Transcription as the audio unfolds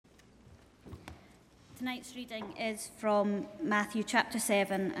Tonight's reading is from Matthew chapter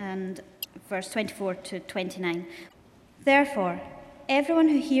 7 and verse 24 to 29. Therefore, everyone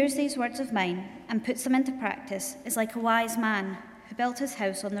who hears these words of mine and puts them into practice is like a wise man who built his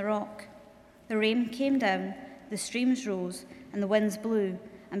house on the rock. The rain came down, the streams rose, and the winds blew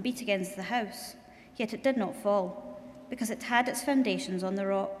and beat against the house. Yet it did not fall, because it had its foundations on the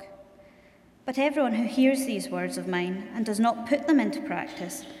rock. But everyone who hears these words of mine and does not put them into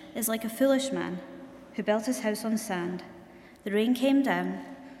practice is like a foolish man who built his house on sand. The rain came down,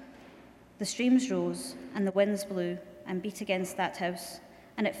 the streams rose, and the winds blew and beat against that house,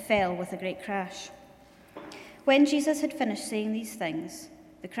 and it fell with a great crash. When Jesus had finished saying these things,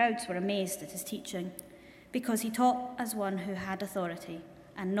 the crowds were amazed at his teaching, because he taught as one who had authority,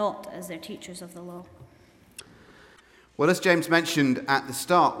 and not as their teachers of the law. Well, as James mentioned at the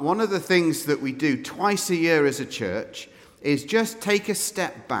start, one of the things that we do twice a year as a church is just take a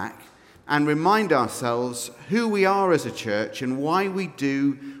step back and remind ourselves who we are as a church and why we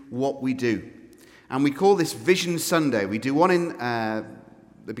do what we do. And we call this Vision Sunday. We do one in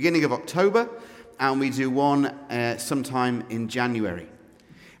the beginning of October, and we do one sometime in January.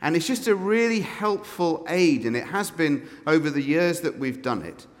 And it's just a really helpful aid, and it has been over the years that we've done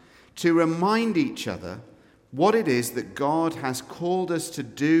it, to remind each other what it is that God has called us to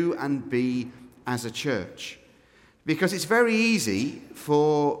do and be as a church. Because it's very easy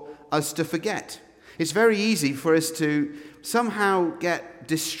for us to forget. It's very easy for us to somehow get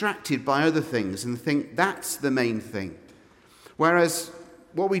distracted by other things and think that's the main thing. Whereas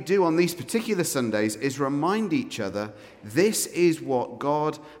what we do on these particular Sundays is remind each other this is what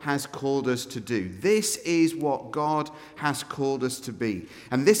God has called us to do. This is what God has called us to be.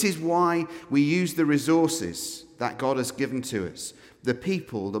 And this is why we use the resources that God has given to us. The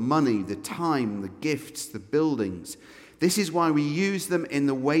people, the money, the time, the gifts, the buildings. This is why we use them in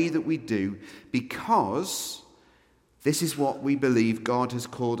the way that we do, because this is what we believe God has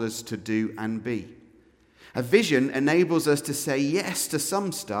called us to do and be. A vision enables us to say yes to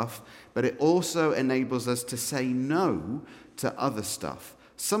some stuff, but it also enables us to say no to other stuff,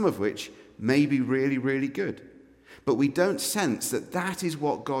 some of which may be really, really good. But we don't sense that that is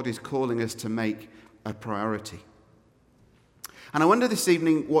what God is calling us to make a priority. And I wonder this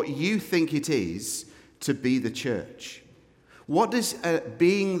evening what you think it is to be the church. What does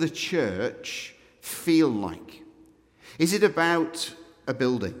being the church feel like? Is it about a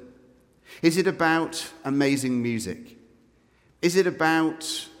building? Is it about amazing music? Is it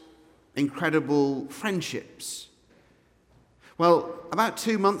about incredible friendships? Well, about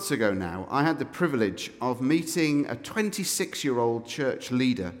 2 months ago now, I had the privilege of meeting a 26-year-old church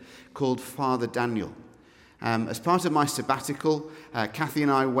leader called Father Daniel. As part of my sabbatical, Kathy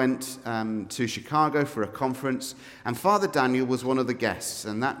and I went to Chicago for a conference, and Father Daniel was one of the guests,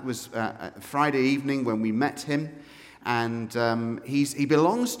 and that was Friday evening when we met him. And he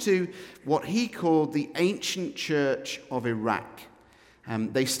belongs to what he called the ancient church of Iraq.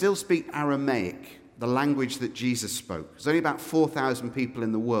 They still speak Aramaic, the language that Jesus spoke. There's only about 4,000 people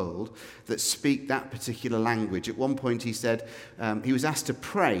in the world that speak that particular language. At one point he said, he was asked to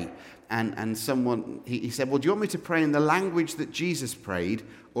pray, and someone, he said, well, do you want me to pray in the language that Jesus prayed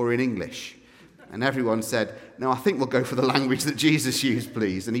or in English? And everyone said, no, I think we'll go for the language that Jesus used,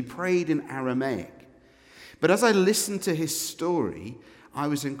 please. And he prayed in Aramaic. But as I listened to his story, I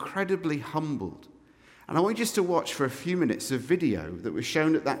was incredibly humbled. And I want you just to watch for a few minutes a video that was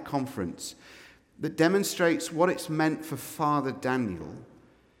shown at that conference that demonstrates what it's meant for Father Daniel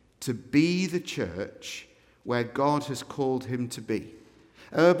to be the church where God has called him to be.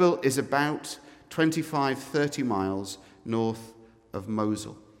 Erbil is about 25-30 miles north of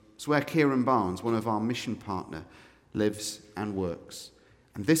Mosul. It's where Kieran Barnes, one of our mission partner, lives and works.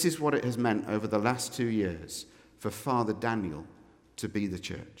 And this is what it has meant over the last 2 years for Father Daniel to be the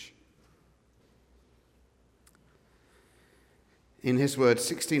church. In his words,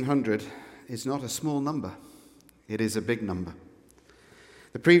 1,600 is not a small number. It is a big number.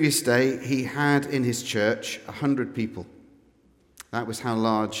 The previous day, he had in his church 100 people. That was how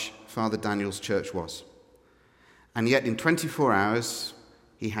large Father Daniel's church was. And yet in 24 hours,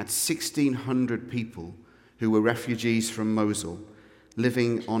 he had 1,600 people who were refugees from Mosul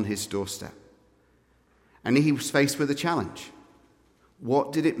living on his doorstep. And he was faced with a challenge.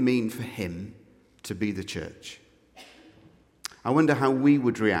 What did it mean for him to be the church? I wonder how we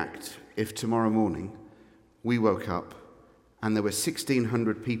would react if tomorrow morning we woke up and there were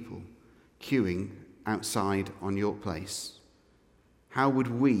 1,600 people queuing outside on York Place. How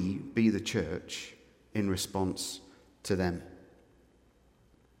would we be the church in response to them?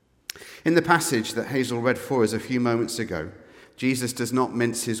 In the passage that Hazel read for us a few moments ago, Jesus does not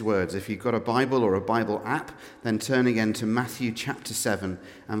mince his words. If you've got a Bible or a Bible app, then turn again to Matthew chapter 7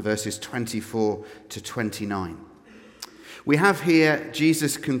 and verses 24 to 29. We have here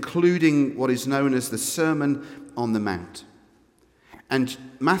Jesus concluding what is known as the Sermon on the Mount. And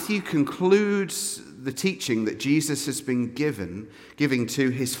Matthew concludes the teaching that Jesus has been giving to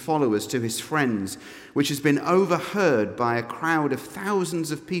his followers, to his friends, which has been overheard by a crowd of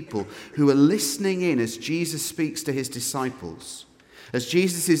thousands of people who are listening in as Jesus speaks to his disciples, as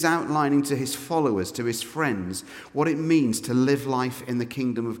Jesus is outlining to his followers, to his friends, what it means to live life in the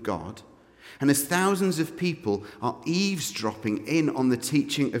kingdom of God. And as thousands of people are eavesdropping in on the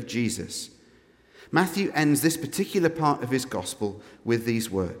teaching of Jesus, Matthew ends this particular part of his gospel with these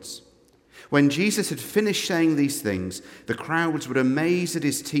words. When Jesus had finished saying these things, the crowds were amazed at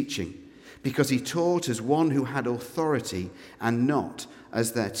his teaching, because he taught as one who had authority and not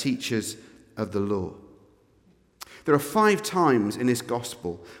as their teachers of the law. There are 5 times in his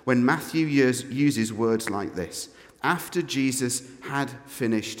gospel when Matthew uses words like this, after Jesus had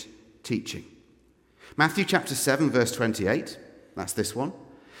finished teaching. Matthew chapter 7, verse 28, that's this one.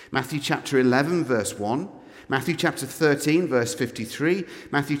 Matthew chapter 11, verse 1. Matthew chapter 13, verse 53,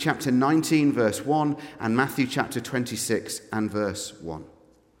 Matthew chapter 19, verse 1, and Matthew chapter 26 and verse 1.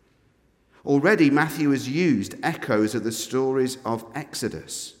 Already Matthew has used echoes of the stories of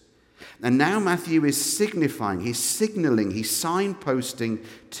Exodus. And now Matthew is signifying, he's signposting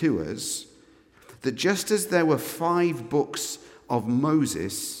to us that just as there were 5 books of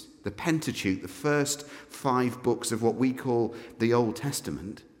Moses, the Pentateuch, the first 5 books of what we call the Old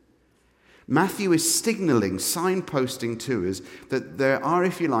Testament, Matthew is signaling, signposting to us that there are,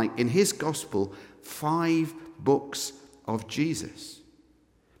 if you like, in his gospel, 5 books of Jesus.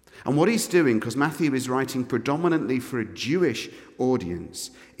 And what he's doing, because Matthew is writing predominantly for a Jewish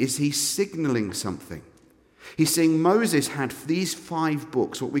audience, is he's signaling something. He's saying Moses had these 5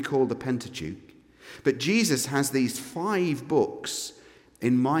 books, what we call the Pentateuch, but Jesus has these 5 books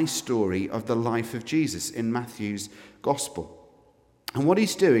in my story of the life of Jesus in Matthew's gospel. And what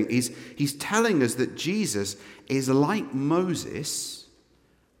he's doing is he's telling us that Jesus is like Moses,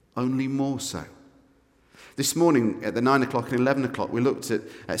 only more so. This morning at the 9 o'clock and 11 o'clock, we looked at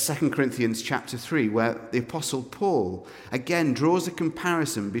 2 Corinthians chapter 3, where the Apostle Paul again draws a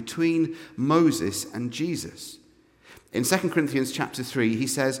comparison between Moses and Jesus. In 2 Corinthians chapter 3, he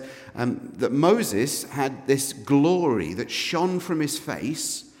says that Moses had this glory that shone from his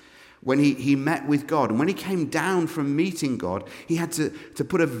face when he met with God. And when he came down from meeting God, he had to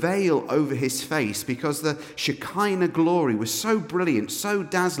put a veil over his face because the Shekinah glory was so brilliant, so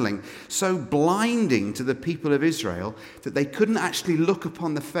dazzling, so blinding to the people of Israel that they couldn't actually look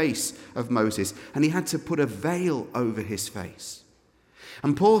upon the face of Moses. And he had to put a veil over his face.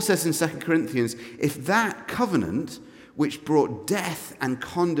 And Paul says in 2 Corinthians, if that covenant, which brought death and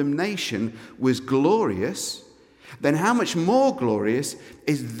condemnation, was glorious, then how much more glorious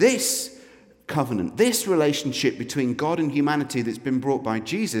is this covenant, this relationship between God and humanity that's been brought by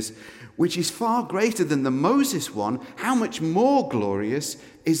Jesus, which is far greater than the Moses one? How much more glorious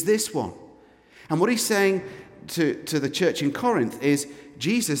is this one? And what he's saying to the church in Corinth is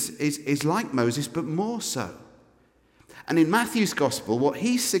Jesus is like Moses, but more so. And in Matthew's gospel, what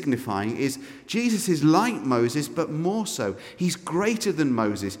he's signifying is Jesus is like Moses, but more so. He's greater than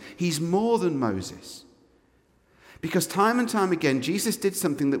Moses. He's more than Moses. Because time and time again, Jesus did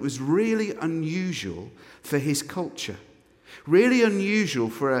something that was really unusual for his culture. Really unusual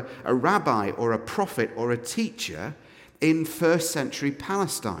for a rabbi or a prophet or a teacher in first century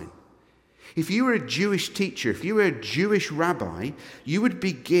Palestine. If you were a Jewish teacher, if you were a Jewish rabbi, you would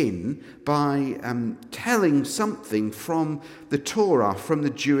begin by telling something from the Torah, from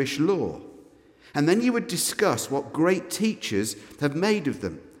the Jewish law. And then you would discuss what great teachers have made of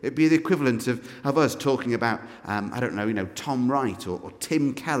them. It'd be the equivalent of us talking about, Tom Wright or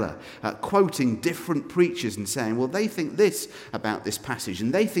Tim Keller, quoting different preachers and saying, well, they think this about this passage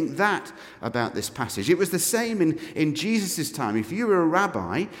and they think that about this passage. It was the same in Jesus' time. If you were a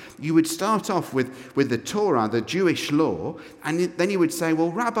rabbi, you would start off with the Torah, the Jewish law, and then you would say, well,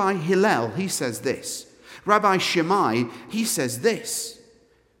 Rabbi Hillel, he says this. Rabbi Shammai, he says this.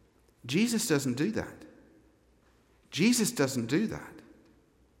 Jesus doesn't do that. Jesus doesn't do that.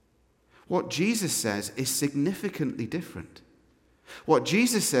 What Jesus says is significantly different. What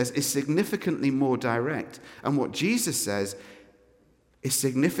Jesus says is significantly more direct. And what Jesus says is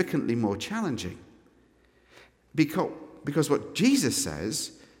significantly more challenging. Because what Jesus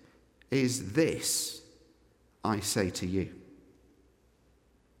says is this, I say to you.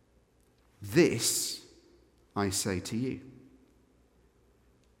 This I say to you.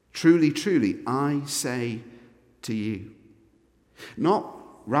 Truly, truly, I say to you. Not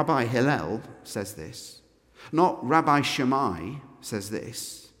Rabbi Hillel says this. Not Rabbi Shammai says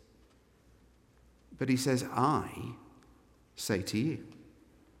this. But he says, I say to you.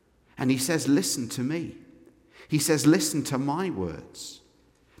 And he says, listen to me. He says, listen to my words.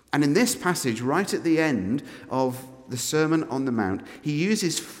 And in this passage, right at the end of the Sermon on the Mount, he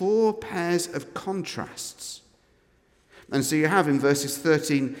uses 4 pairs of contrasts. And so you have in verses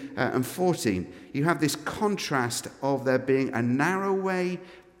 13 and 14, you have this contrast of there being a narrow way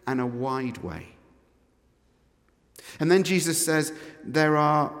and a wide way. And then Jesus says there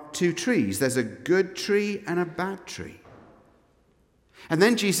are 2 trees. There's a good tree and a bad tree. And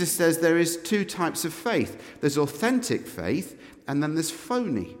then Jesus says there is 2 types of faith. There's authentic faith and then there's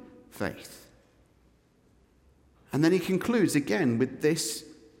phony faith. And then he concludes again with this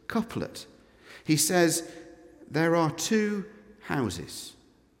couplet. He says, there are 2 houses,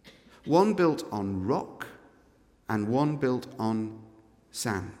 one built on rock and one built on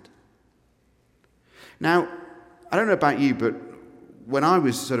sand. Now, I don't know about you, but when I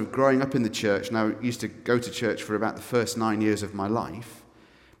was sort of growing up in the church, and I used to go to church for about the first 9 years of my life,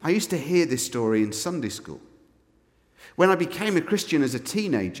 I used to hear this story in Sunday school. When I became a Christian as a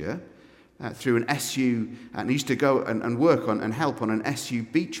teenager, through an SU, and I used to go and work on and help on an SU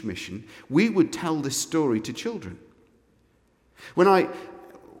beach mission, we would tell this story to children. When I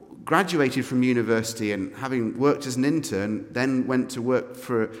graduated from university and having worked as an intern, then went to work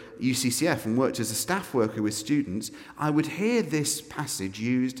for UCCF and worked as a staff worker with students, I would hear this passage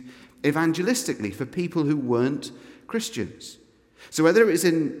used evangelistically for people who weren't Christians. So whether it was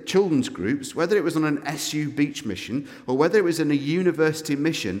in children's groups, whether it was on an SU beach mission, or whether it was in a university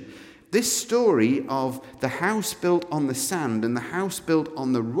mission, this story of the house built on the sand and the house built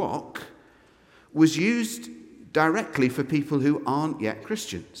on the rock was used directly for people who aren't yet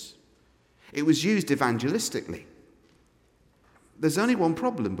Christians. It was used evangelistically. There's only one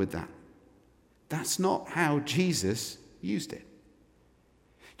problem with that. That's not how Jesus used it.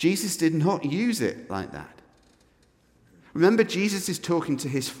 Jesus did not use it like that. Remember, Jesus is talking to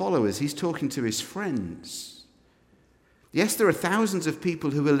his followers. He's talking to his friends. Yes, there are thousands of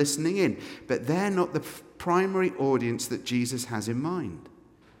people who are listening in, but they're not the primary audience that Jesus has in mind.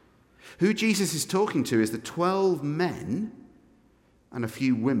 Who Jesus is talking to is the 12 men and a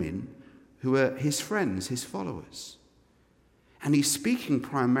few women who are his friends, his followers. And he's speaking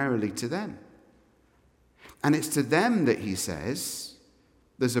primarily to them. And it's to them that he says,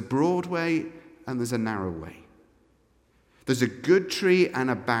 there's a broad way and there's a narrow way. There's a good tree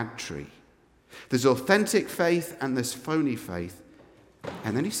and a bad tree. There's authentic faith and there's phony faith.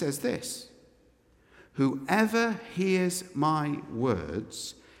 And then he says this, whoever hears my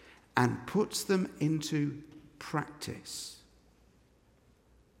words and puts them into practice.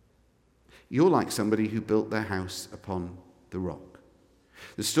 You're like somebody who built their house upon the rock.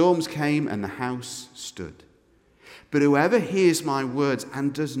 The storms came and the house stood. But whoever hears my words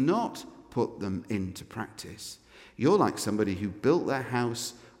and does not put them into practice, you're like somebody who built their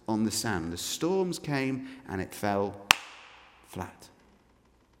house on the sand. The storms came and it fell flat.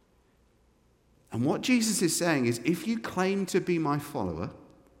 And what Jesus is saying is, if you claim to be my follower,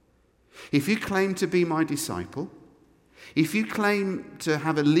 if you claim to be my disciple, if you claim to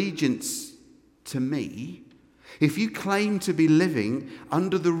have allegiance to me, if you claim to be living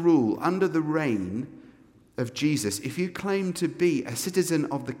under the rule, under the reign of Jesus, if you claim to be a citizen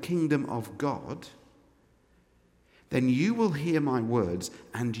of the kingdom of God, then you will hear my words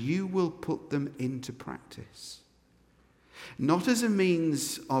and you will put them into practice. Not as a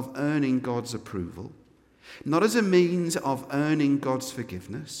means of earning God's approval, not as a means of earning God's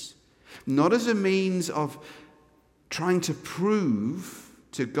forgiveness, not as a means of trying to prove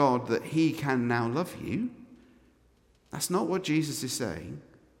to God that he can now love you. That's not what Jesus is saying.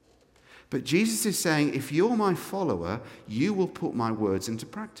 But Jesus is saying, if you're my follower, you will put my words into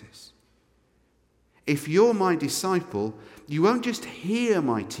practice. If you're my disciple, you won't just hear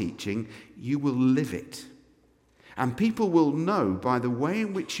my teaching, you will live it. And people will know by the way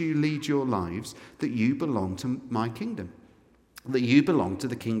in which you lead your lives that you belong to my kingdom, that you belong to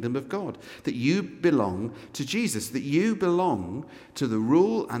the kingdom of God, that you belong to Jesus, that you belong to the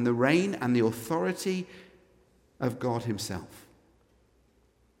rule and the reign and the authority of God himself.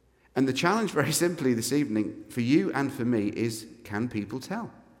 And the challenge very simply this evening for you and for me is, can people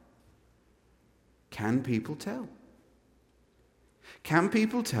tell? Can people tell? Can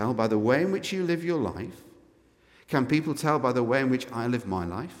people tell by the way in which you live your life? Can people tell by the way in which I live my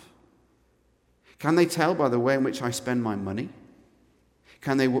life? Can they tell by the way in which I spend my money?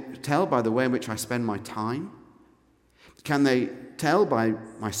 Can they tell by the way in which I spend my time? Can they tell by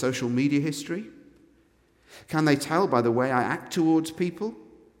my social media history? Can they tell by the way I act towards people?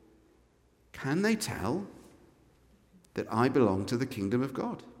 Can they tell that I belong to the kingdom of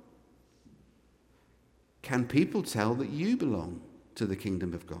God? Can people tell that you belong to the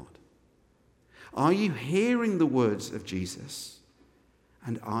kingdom of God? Are you hearing the words of Jesus,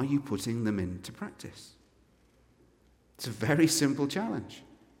 and are you putting them into practice? It's a very simple challenge,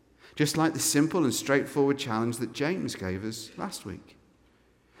 just like the simple and straightforward challenge that James gave us last week.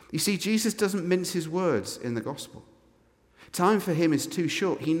 You see, Jesus doesn't mince his words in the gospel. Time for him is too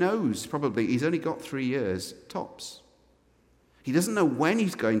short. He knows probably he's only got 3 years tops. He doesn't know when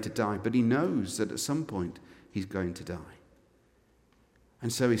he's going to die, but he knows that at some point he's going to die.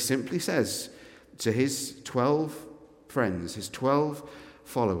 And so he simply says to his 12 friends, his 12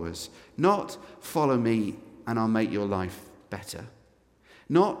 followers, not follow me and I'll make your life better.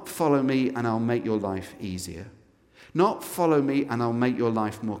 Not follow me and I'll make your life easier. Not follow me and I'll make your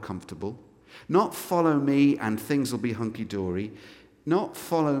life more comfortable. Not follow me and things will be hunky-dory. Not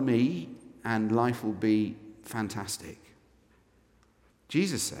follow me and life will be fantastic.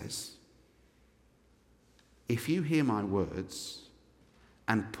 Jesus says, if you hear my words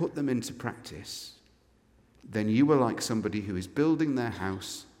and put them into practice, then you are like somebody who is building their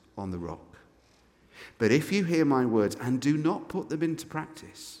house on the rock. But if you hear my words and do not put them into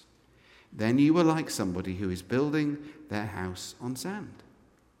practice, then you are like somebody who is building their house on sand,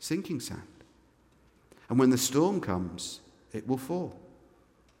 sinking sand. And when the storm comes, it will fall.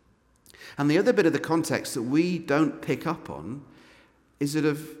 And the other bit of the context that we don't pick up on is that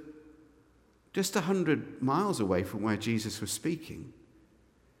of just 100 miles away from where Jesus was speaking,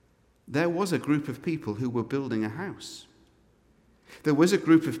 there was a group of people who were building a house. There was a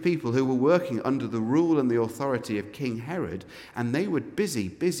group of people who were working under the rule and the authority of King Herod, and they were busy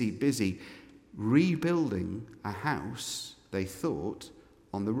rebuilding a house, they thought,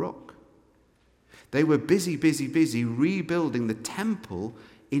 on the rock. They were busy rebuilding the temple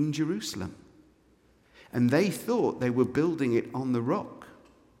in Jerusalem. And they thought they were building it on the rock.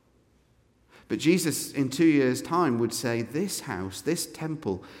 But Jesus, in 2 years' time, would say, this house, this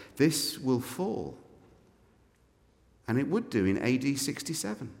temple, this will fall. And it would do in AD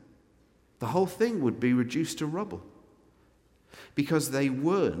 67. The whole thing would be reduced to rubble. Because they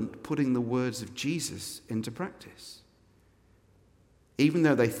weren't putting the words of Jesus into practice. Even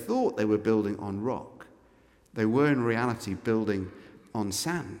though they thought they were building on rock, they were in reality building on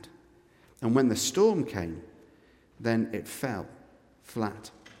sand. And when the storm came, then it fell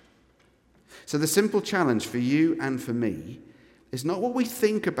flat. So the simple challenge for you and for me is not what we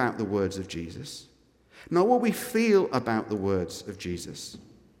think about the words of Jesus, not what we feel about the words of Jesus.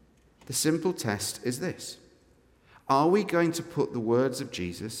 The simple test is this: are we going to put the words of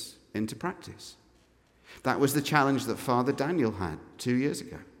Jesus into practice? That was the challenge that Father Daniel had 2 years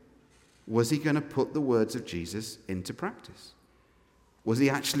ago. Was he going to put the words of Jesus into practice? Was he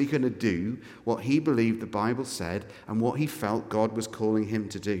actually going to do what he believed the Bible said and what he felt God was calling him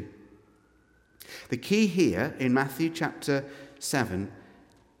to do? The key here in Matthew chapter 7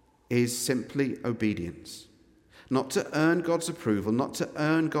 is simply obedience. Not to earn God's approval, not to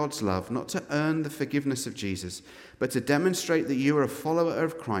earn God's love, not to earn the forgiveness of Jesus, but to demonstrate that you are a follower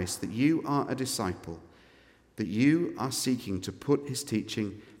of Christ, that you are a disciple, that you are seeking to put his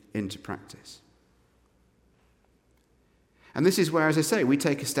teaching into practice. And this is where, as I say, we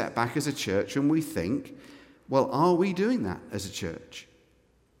take a step back as a church and we think, well, are we doing that as a church?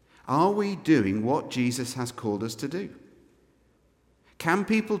 Are we doing what Jesus has called us to do? Can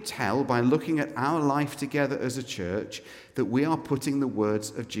people tell by looking at our life together as a church that we are putting the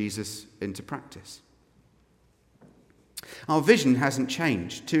words of Jesus into practice? Our vision hasn't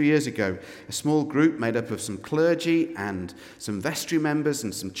changed. 2 years ago, a small group made up of some clergy and some vestry members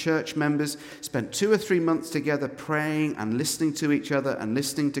and some church members spent 2 or 3 months together praying and listening to each other and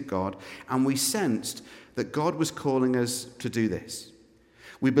listening to God, and we sensed that God was calling us to do this.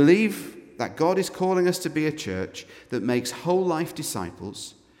 We believe that God is calling us to be a church that makes whole life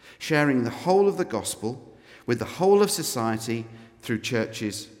disciples, sharing the whole of the gospel with the whole of society through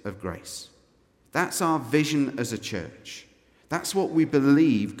churches of grace. That's our vision as a church. That's what we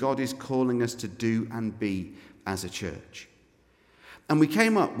believe God is calling us to do and be as a church. And we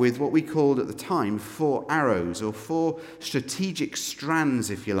came up with what we called at the time 4 arrows, or 4 strategic strands,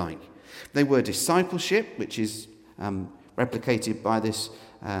 if you like. They were discipleship, which is replicated by this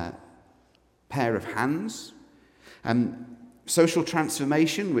pair of hands. Social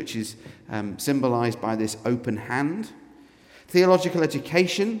transformation, which is symbolized by this open hand. Theological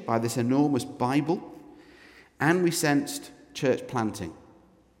education by this enormous Bible. And we sensed church planting.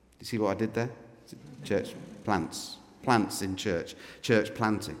 You see what I did there? Church plants. Plants in church. Church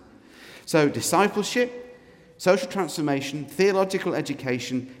planting. So discipleship, social transformation, theological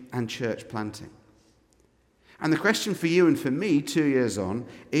education, and church planting. And the question for you and for me 2 years on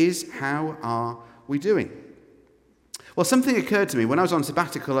is, how are we doing? Well, something occurred to me when I was on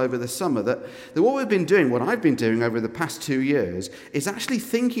sabbatical over the summer that what we've been doing, what I've been doing over the past 2 years, is actually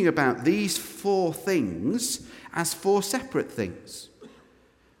thinking about these 4 things as 4 separate things.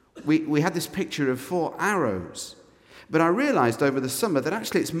 We had this picture of 4 arrows. But I realized over the summer that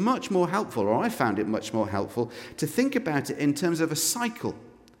actually it's much more helpful, or I found it much more helpful, to think about it in terms of a cycle.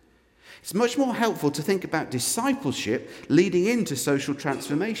 It's much more helpful to think about discipleship leading into social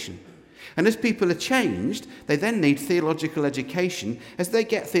transformation. And as people are changed, they then need theological education. As they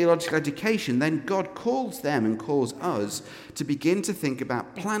get theological education, then God calls them and calls us to begin to think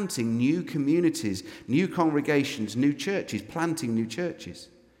about planting new communities, new congregations, new churches, planting new churches.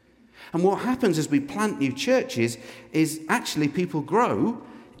 And what happens as we plant new churches is actually people grow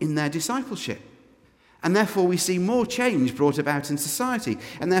in their discipleship. And therefore we see more change brought about in society.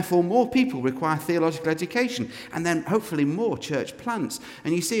 And therefore more people require theological education. And then hopefully more church plants.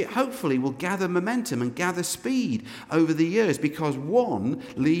 And you see it hopefully will gather momentum and gather speed over the years because one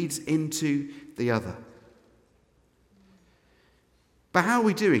leads into the other. But how are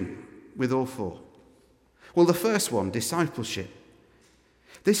we doing with all 4? Well, the first one, discipleship.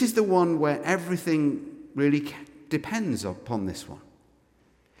 This is the one where everything really depends upon this one.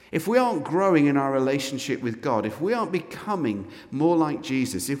 If we aren't growing in our relationship with God, if we aren't becoming more like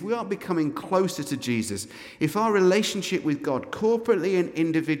Jesus, if we aren't becoming closer to Jesus, if our relationship with God corporately and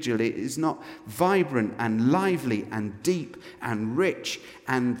individually is not vibrant and lively and deep and rich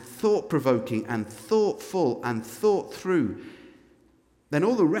and thought-provoking and thoughtful and thought through, then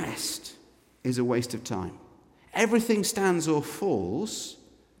all the rest is a waste of time. Everything stands or falls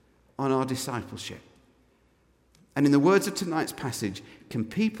on our discipleship. And in the words of tonight's passage, can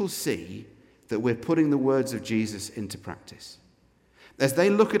people see that we're putting the words of Jesus into practice? As they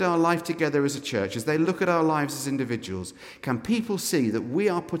look at our life together as a church, as they look at our lives as individuals, can people see that we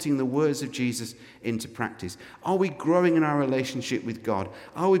are putting the words of Jesus into practice? Are we growing in our relationship with God?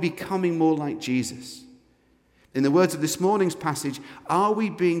 Are we becoming more like Jesus? In the words of this morning's passage, are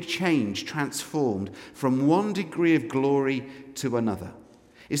we being changed, transformed from one degree of glory to another?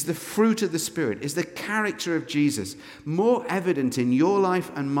 Is the fruit of the Spirit, is the character of Jesus more evident in your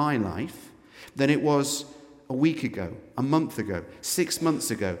life and my life than it was a week ago, a month ago, 6 months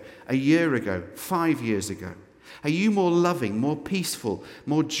ago, a year ago, 5 years ago? Are you more loving, more peaceful,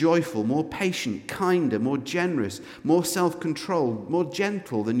 more joyful, more patient, kinder, more generous, more self-controlled, more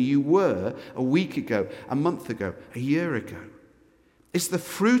gentle than you were a week ago, a month ago, a year ago? It's the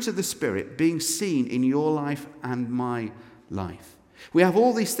fruit of the Spirit being seen in your life and my life. We have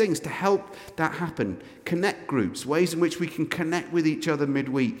all these things to help that happen. Connect groups, ways in which we can connect with each other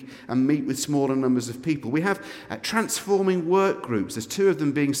midweek and meet with smaller numbers of people. We have transforming work groups. There's 2 of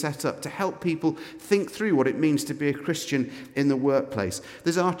them being set up to help people think through what it means to be a Christian in the workplace.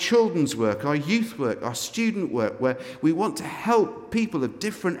 There's our children's work, our youth work, our student work, where we want to help people of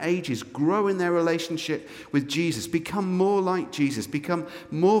different ages grow in their relationship with Jesus, become more like Jesus, become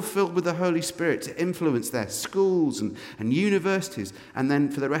more filled with the Holy Spirit to influence their schools and universities, and then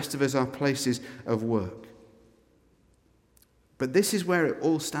for the rest of us, our places of work. But this is where it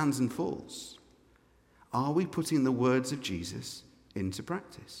all stands and falls. Are we putting the words of Jesus into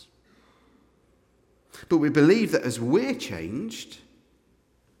practice? But we believe that as we're changed,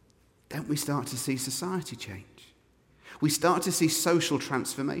 then we start to see society change. We start to see social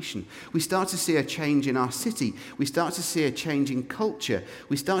transformation. We start to see a change in our city. We start to see a change in culture.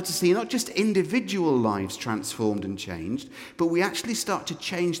 We start to see not just individual lives transformed and changed, but we actually start to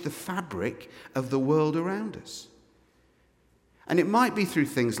change the fabric of the world around us. And it might be through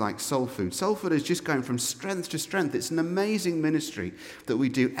things like Soul Food. Soul Food is just going from strength to strength. It's an amazing ministry that we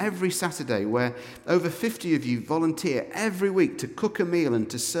do every Saturday where over 50 of you volunteer every week to cook a meal and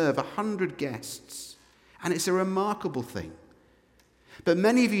to serve 100 guests. And it's a remarkable thing. But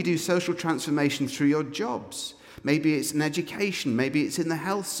many of you do social transformation through your jobs. Maybe it's in education, maybe it's in the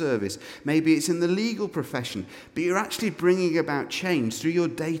health service, maybe it's in the legal profession. But you're actually bringing about change through your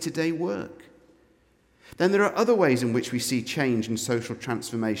day-to-day work. Then there are other ways in which we see change and social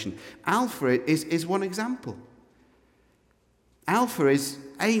transformation. Alpha is one example. Alpha is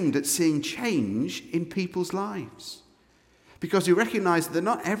aimed at seeing change in people's lives. Because we recognize that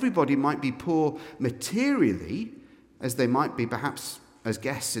not everybody might be poor materially, as they might be perhaps as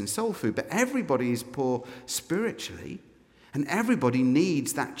guests in Soul Food, but everybody is poor spiritually, and everybody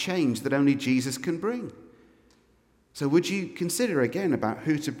needs that change that only Jesus can bring. So would you consider again about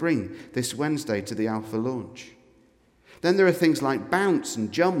who to bring this Wednesday to the Alpha launch? Then there are things like bounce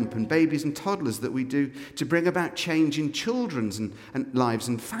and jump and babies and toddlers that we do to bring about change in children's and lives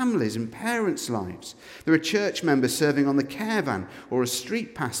and families and parents' lives. There are church members serving on the care van or as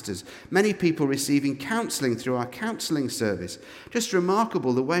street pastors. Many people receiving counselling through our counselling service. Just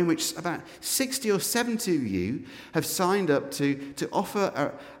remarkable the way in which about 60 or 70 of you have signed up to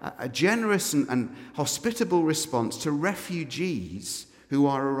offer a generous and hospitable response to refugees who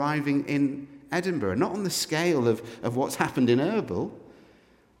are arriving in Edinburgh, not on the scale of what's happened in Erbil,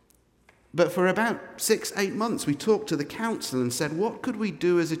 but for about 6-8 months we talked to the council and said, what could we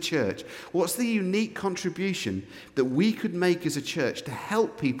do as a church? What's the unique contribution that we could make as a church to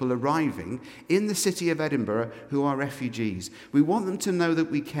help people arriving in the city of Edinburgh who are refugees? We want them to know that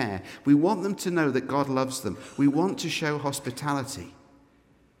we care. We want them to know that God loves them. We want to show hospitality.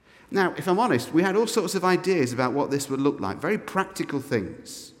 Now, if I'm honest, we had all sorts of ideas about what this would look like, very practical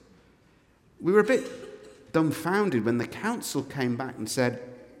things. We were a bit dumbfounded when the council came back and said,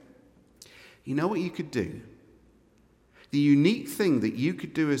 you know what you could do? The unique thing that you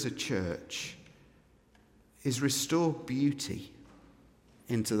could do as a church is restore beauty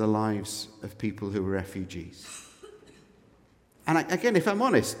into the lives of people who are refugees. And again, if I'm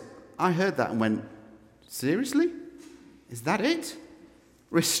honest, I heard that and went, seriously? Is that it?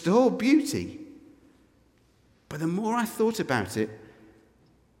 Restore beauty? But the more I thought about it,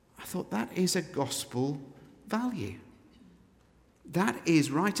 I thought that is a gospel value. That is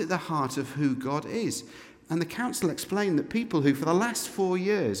right at the heart of who God is. And the council explained that people who for the last 4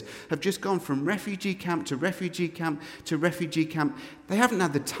 years have just gone from refugee camp to refugee camp to refugee camp, they haven't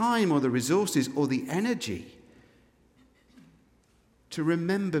had the time or the resources or the energy to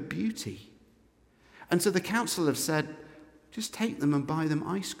remember beauty. And so the council have said, just take them and buy them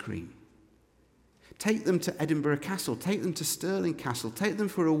ice cream. Take them to Edinburgh Castle, take them to Stirling Castle, take them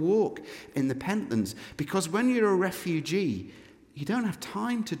for a walk in the Pentlands. Because when you're a refugee, you don't have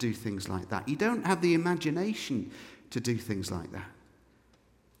time to do things like that. You don't have the imagination to do things like that.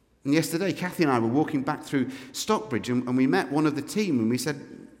 And yesterday, Kathy and I were walking back through Stockbridge and we met one of the team and we said,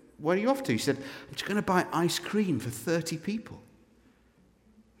 where are you off to? He said, I'm just going to buy ice cream for 30 people.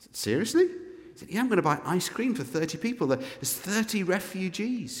 I said, seriously? He said, yeah, I'm going to buy ice cream for 30 people. There's 30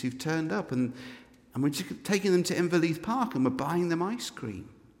 refugees who've turned up and we're just taking them to Inverleith Park and we're buying them ice cream.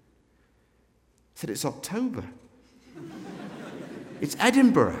 I said, it's October. It's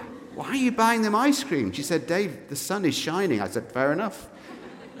Edinburgh. Why are you buying them ice cream? She said, Dave, the sun is shining. I said, fair enough.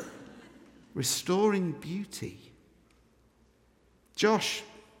 Restoring beauty. Josh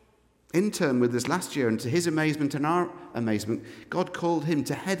interned with us last year, and to his amazement and our amazement, God called him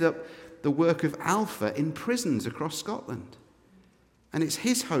to head up the work of Alpha in prisons across Scotland. And it's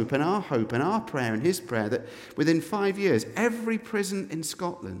his hope and our prayer and his prayer that within 5 years, every prison in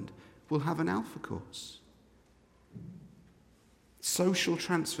Scotland will have an Alpha course. Social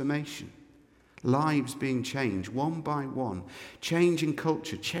transformation, lives being changed one by one, change in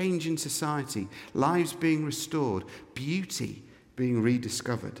culture, change in society, lives being restored, beauty being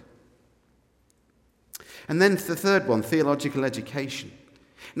rediscovered. And then the third one, theological education.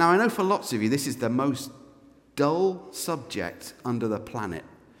 Now, I know for lots of you, this is the most dull subject under the planet.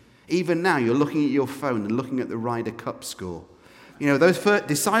 Even now, you're looking at your phone and looking at the Ryder Cup score. You know, those for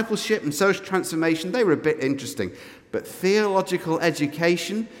discipleship and social transformation, they were a bit interesting. But theological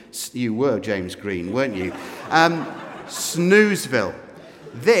education, you were James Green, weren't you? Snoozeville.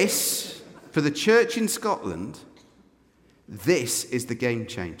 This, for the church in Scotland, this is the game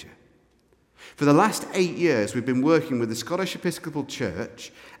changer. For the last 8 years, we've been working with the Scottish Episcopal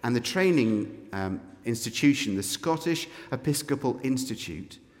Church and the training institution, the Scottish Episcopal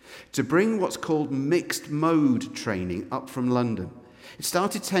Institute, to bring what's called mixed mode training up from London. It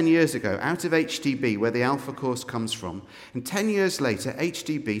started 10 years ago out of HTB, where the Alpha course comes from. And 10 years later,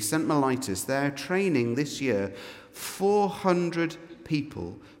 HTB, St. Mellitus, they're training this year 400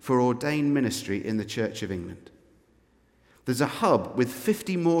 people for ordained ministry in the Church of England. There's a hub with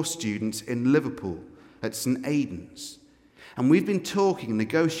 50 more students in Liverpool at St. Aidan's. And we've been talking,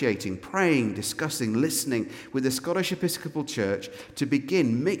 negotiating, praying, discussing, listening with the Scottish Episcopal Church to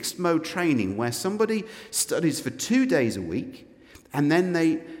begin mixed mode training where somebody studies for 2 days a week and then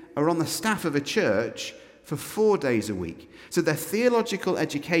they are on the staff of a church for 4 days a week. So their theological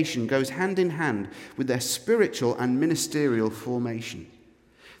education goes hand in hand with their spiritual and ministerial formation.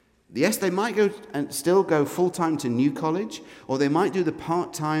 Yes, they might go and still go full-time to New College, or they might do the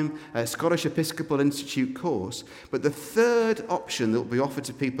part-time Scottish Episcopal Institute course, but the third option that will be offered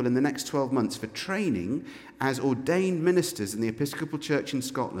to people in the next 12 months for training as ordained ministers in the Episcopal Church in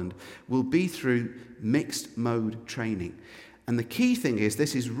Scotland will be through mixed mode training. And the key thing is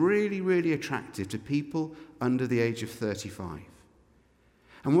this is really, really attractive to people under the age of 35.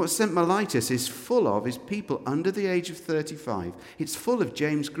 And what St. Mellitus is full of is people under the age of 35. It's full of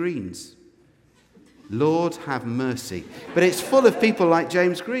James Greens. Lord have mercy. But it's full of people like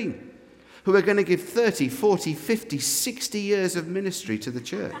James Green, who are going to give 30, 40, 50, 60 years of ministry to the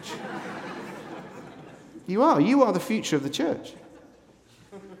church. You are the future of the church.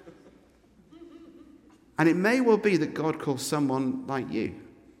 And it may well be that God calls someone like you,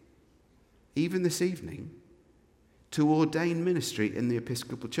 even this evening, to ordain ministry in the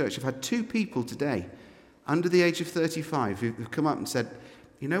Episcopal Church. I've had 2 people today, under the age of 35, who've come up and said,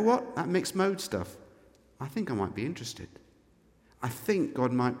 you know what, that mixed mode stuff, I think I might be interested. I think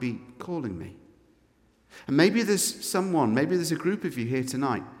God might be calling me. And maybe there's a group of you here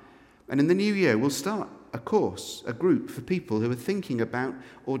tonight, and in the new year we'll start a group for people who are thinking about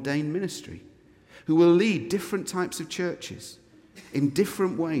ordained ministry, who will lead different types of churches in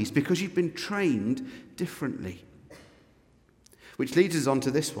different ways because you've been trained differently. Which leads us on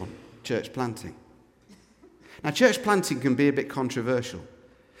to this one, church planting. Now, church planting can be a bit controversial.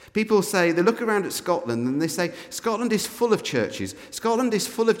 People say, they look around at Scotland and they say, Scotland is full of churches. Scotland is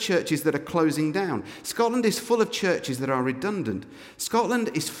full of churches that are closing down. Scotland is full of churches that are redundant. Scotland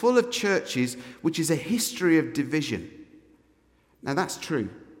is full of churches which is a history of division. Now, that's true.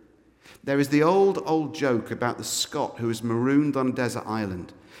 There is the old joke about the Scot who was marooned on a desert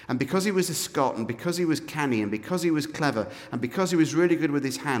island. And because he was a Scot, and because he was canny, and because he was clever, and because he was really good with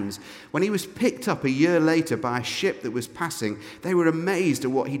his hands, when he was picked up a year later by a ship that was passing, they were amazed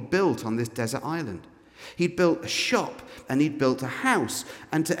at what he'd built on this desert island. He'd built a shop, and he'd built a house,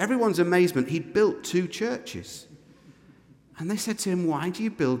 and to everyone's amazement, he'd built 2 churches. And they said to him, why do you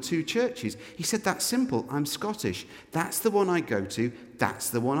build 2 churches? He said, that's simple, I'm Scottish. That's the one I go to,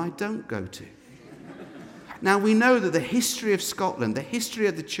 that's the one I don't go to. Now, we know that the history of Scotland, the history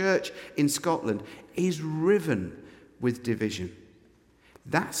of the church in Scotland, is riven with division.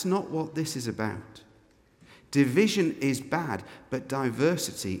 That's not what this is about. Division is bad, but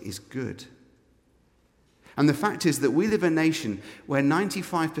diversity is good. And the fact is that we live in a nation where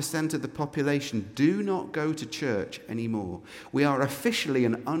 95% of the population do not go to church anymore. We are officially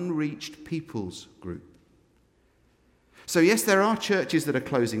an unreached people's group. So yes, there are churches that are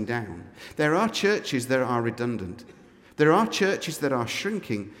closing down. There are churches that are redundant. There are churches that are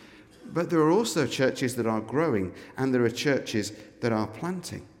shrinking, but there are also churches that are growing, and there are churches that are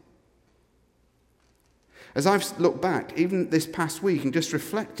planting. As I've looked back, even this past week, and just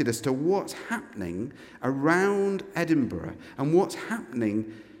reflected as to what's happening around Edinburgh and what's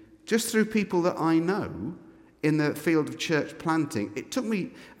happening just through people that I know in the field of church planting, it took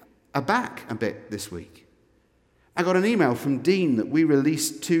me aback a bit this week. I got an email from Dean that we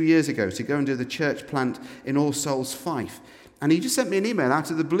released 2 years ago to go and do the church plant in All Souls Fife. And he just sent me an email out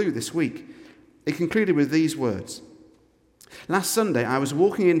of the blue this week. It concluded with these words. Last Sunday, I was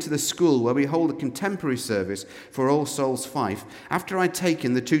walking into the school where we hold a contemporary service for All Souls Fife after I'd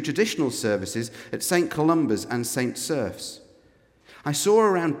taken the 2 traditional services at St. Columba's and St. Surf's. I saw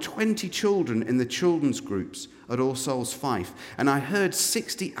around 20 children in the children's groups at All Souls Fife, and I heard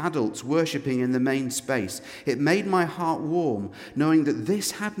 60 adults worshipping in the main space. It made my heart warm, knowing that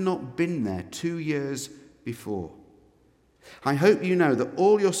this had not been there 2 years before. I hope you know that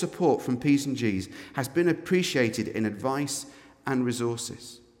all your support from P&Gs has been appreciated in advice and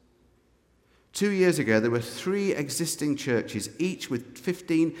resources. 2 years ago, there were 3 existing churches, each with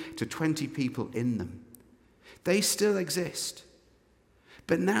 15 to 20 people in them. They still exist.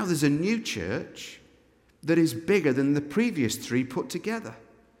 But now there's a new church that is bigger than the previous 3 put together.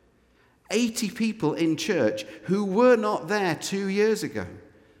 80 people in church who were not there 2 years ago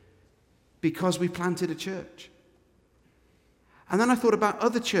because we planted a church. And then I thought about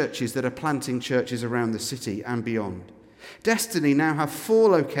other churches that are planting churches around the city and beyond. Destiny now have 4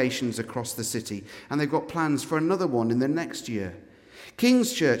 locations across the city, and they've got plans for another one in the next year.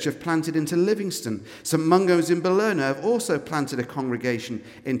 King's Church have planted into Livingston. St Mungo's in Balerna have also planted a congregation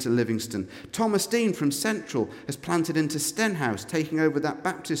into Livingston. Thomas Dean from Central has planted into Stenhouse, taking over that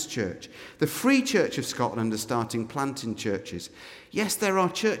Baptist church. The Free Church of Scotland are starting planting churches. Yes, there are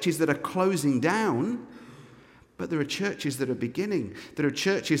churches that are closing down, but there are churches that are beginning. There are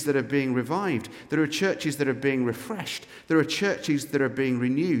churches that are being revived. There are churches that are being refreshed. There are churches that are being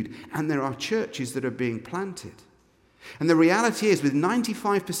renewed. And there are churches that are being planted. And the reality is, with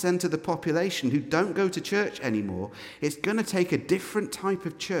 95% of the population who don't go to church anymore, it's going to take a different type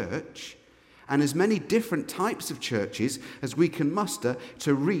of church and as many different types of churches as we can muster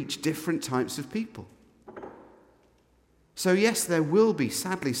to reach different types of people. So yes, there will be,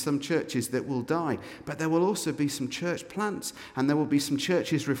 sadly, some churches that will die, but there will also be some church plants, and there will be some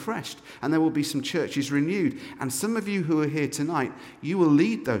churches refreshed, and there will be some churches renewed. And some of you who are here tonight, you will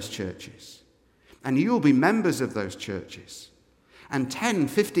lead those churches, and you will be members of those churches. And 10,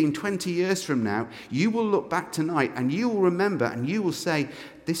 15, 20 years from now, you will look back tonight, and you will remember, and you will say,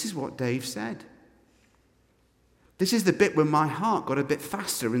 this is what Dave said. This is the bit where my heart got a bit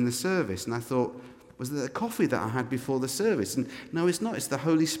faster in the service, and I thought, was it the coffee that I had before the service? And no, it's not. It's the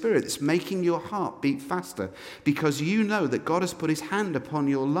Holy Spirit that's making your heart beat faster, because you know that God has put his hand upon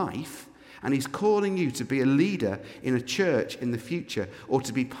your life and he's calling you to be a leader in a church in the future, or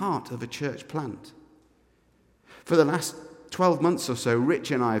to be part of a church plant. For the last 12 months or so, Rich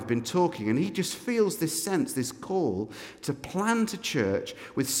and I have been talking, and he just feels this sense, this call to plant a church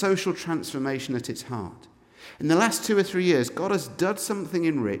with social transformation at its heart. In the last 2 or 3 years, God has done something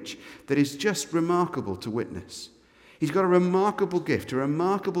in Rich that is just remarkable to witness. He's got a remarkable gift, a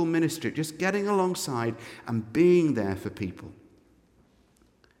remarkable ministry, just getting alongside and being there for people.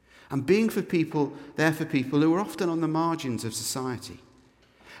 And being there for people who are often on the margins of society.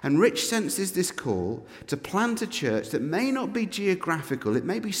 And Rich senses this call to plant a church that may not be geographical, it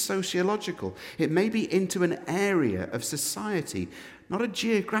may be sociological, it may be into an area of society, not a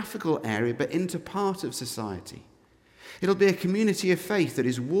geographical area, but into part of society. It'll be a community of faith that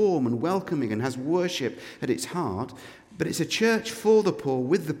is warm and welcoming and has worship at its heart, but it's a church for the poor,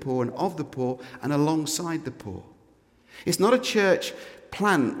 with the poor, and of the poor, and alongside the poor. It's not a church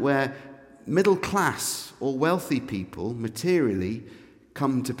plant where middle class or wealthy people materially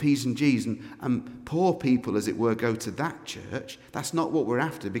come to P's and G's, and poor people, as it were, go to that church. That's not what we're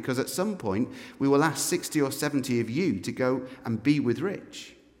after, because at some point we will ask 60 or 70 of you to go and be with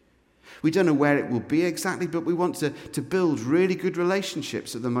Rich. We don't know where it will be exactly, but we want to build really good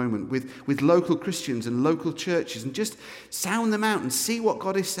relationships at the moment with local Christians and local churches, and just sound them out and see what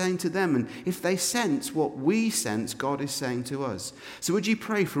God is saying to them, and if they sense what we sense God is saying to us. So would you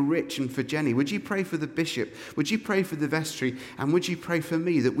pray for Rich and for Jenny? Would you pray for the bishop? Would you pray for the vestry? And would you pray for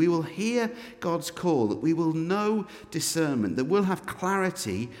me, that we will hear God's call, that we will know discernment, that we'll have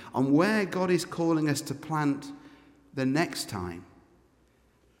clarity on where God is calling us to plant the next time,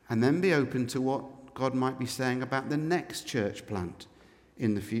 and then be open to what God might be saying about the next church plant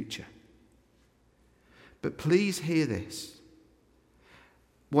in the future. But please hear this.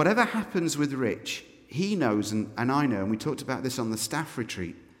 Whatever happens with Rich, he knows, and I know, and we talked about this on the staff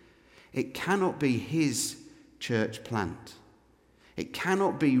retreat, it cannot be his church plant. It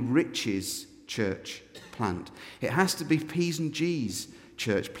cannot be Rich's church plant. It has to be P's and G's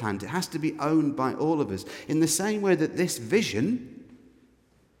church plant. It has to be owned by all of us. In the same way that this vision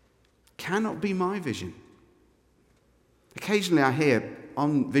cannot be my vision. Occasionally I hear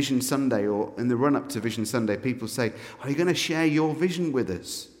on Vision Sunday, or in the run-up to Vision Sunday, people say, are you going to share your vision with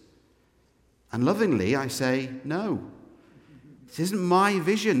us? And lovingly I say, no. This isn't my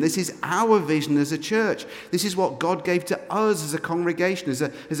vision. This is our vision as a church. This is what God gave to us as a congregation,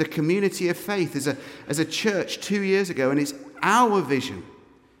 as a community of faith, as a church 2 years ago, and it's our vision.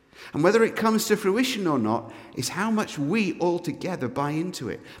 And whether it comes to fruition or not is how much we all together buy into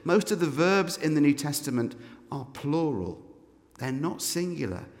it. Most of the verbs in the New Testament are plural. They're not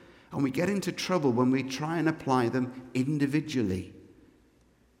singular. And we get into trouble when we try and apply them individually.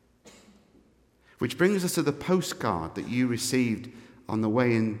 Which brings us to the postcard that you received on the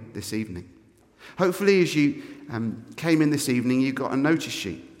way in this evening. Hopefully, as you came in this evening, you got a notice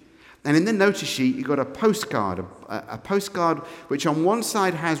sheet. And in the notice sheet, you got a postcard which on one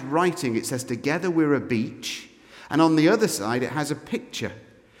side has writing. It says, "Together we're a beach." And on the other side, it has a picture,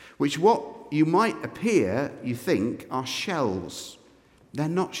 which what you might you think, are shells. They're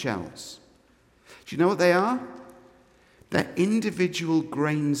not shells. Do you know what they are? They're individual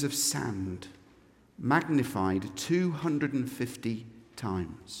grains of sand, magnified 250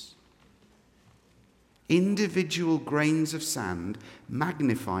 times. Individual grains of sand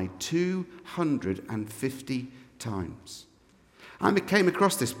magnified 250 times. I came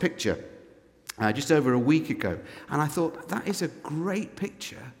across this picture just over a week ago, and I thought that is a great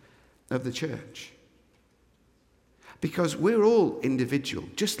picture of the church. Because we're all individual,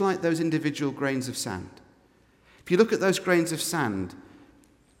 just like those individual grains of sand. If you look at those grains of sand,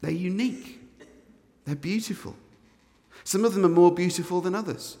 they're unique. They're beautiful. Some of them are more beautiful than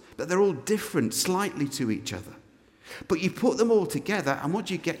others, but they're all different slightly to each other. But you put them all together, and what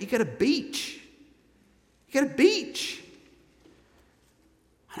do you get? You get a beach. You get a beach.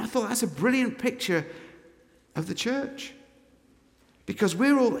 And I thought that's a brilliant picture of the church. Because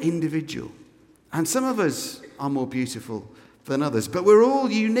we're all individual. And some of us are more beautiful than others. But we're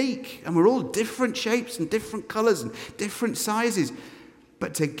all unique, and we're all different shapes and different colours and different sizes.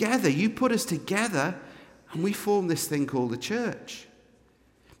 But together, you put us together, and we form this thing called the church.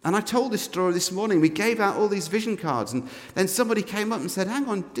 And I told this story this morning. We gave out all these vision cards, and then somebody came up and said, hang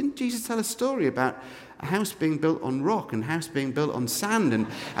on, didn't Jesus tell a story about a house being built on rock and a house being built on sand?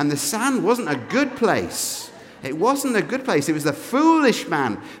 And the sand wasn't a good place. It wasn't a good place. It was the foolish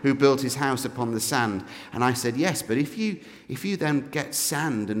man who built his house upon the sand. And I said, yes, but if you then get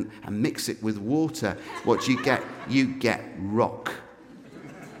sand and mix it with water, what you get? You get rock.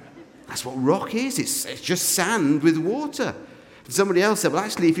 That's what rock is. It's just sand with water. And somebody else said, well,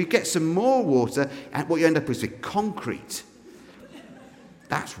 actually, if you get some more water, what you end up with is concrete.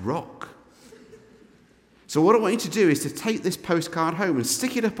 That's rock. So what I want you to do is to take this postcard home and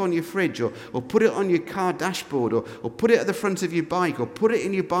stick it up on your fridge, or put it on your car dashboard, or put it at the front of your bike, or put it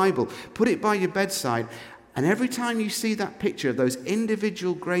in your Bible, put it by your bedside. And every time you see that picture of those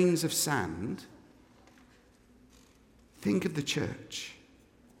individual grains of sand, think of the church.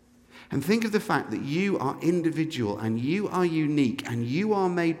 And think of the fact that you are individual, and you are unique, and you are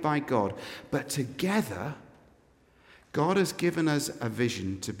made by God. But together, God has given us a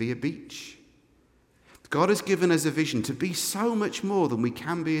vision to be a beach. God has given us a vision to be so much more than we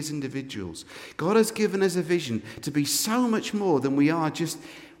can be as individuals. God has given us a vision to be so much more than we are just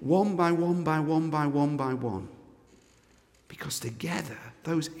one by one by one by one by one. Because together,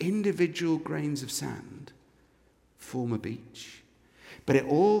 those individual grains of sand form a beach. But it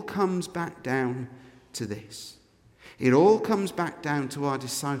all comes back down to this. It all comes back down to our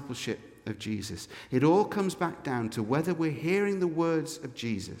discipleship of Jesus. It all comes back down to whether we're hearing the words of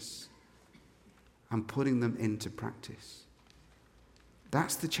Jesus and putting them into practice.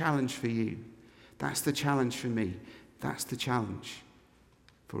 That's the challenge for you. That's the challenge for me. That's the challenge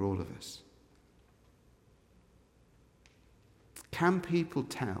for all of us. Can people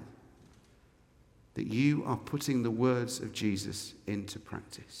tell that you are putting the words of Jesus into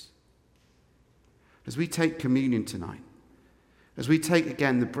practice? As we take communion tonight, as we take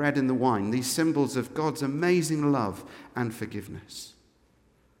again the bread and the wine, these symbols of God's amazing love and forgiveness,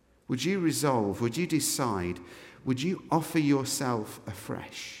 would you resolve, would you decide, would you offer yourself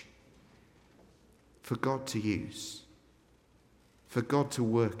afresh for God to use, for God to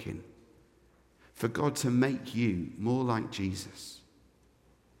work in, for God to make you more like Jesus?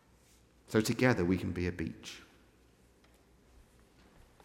 So together we can be a beach.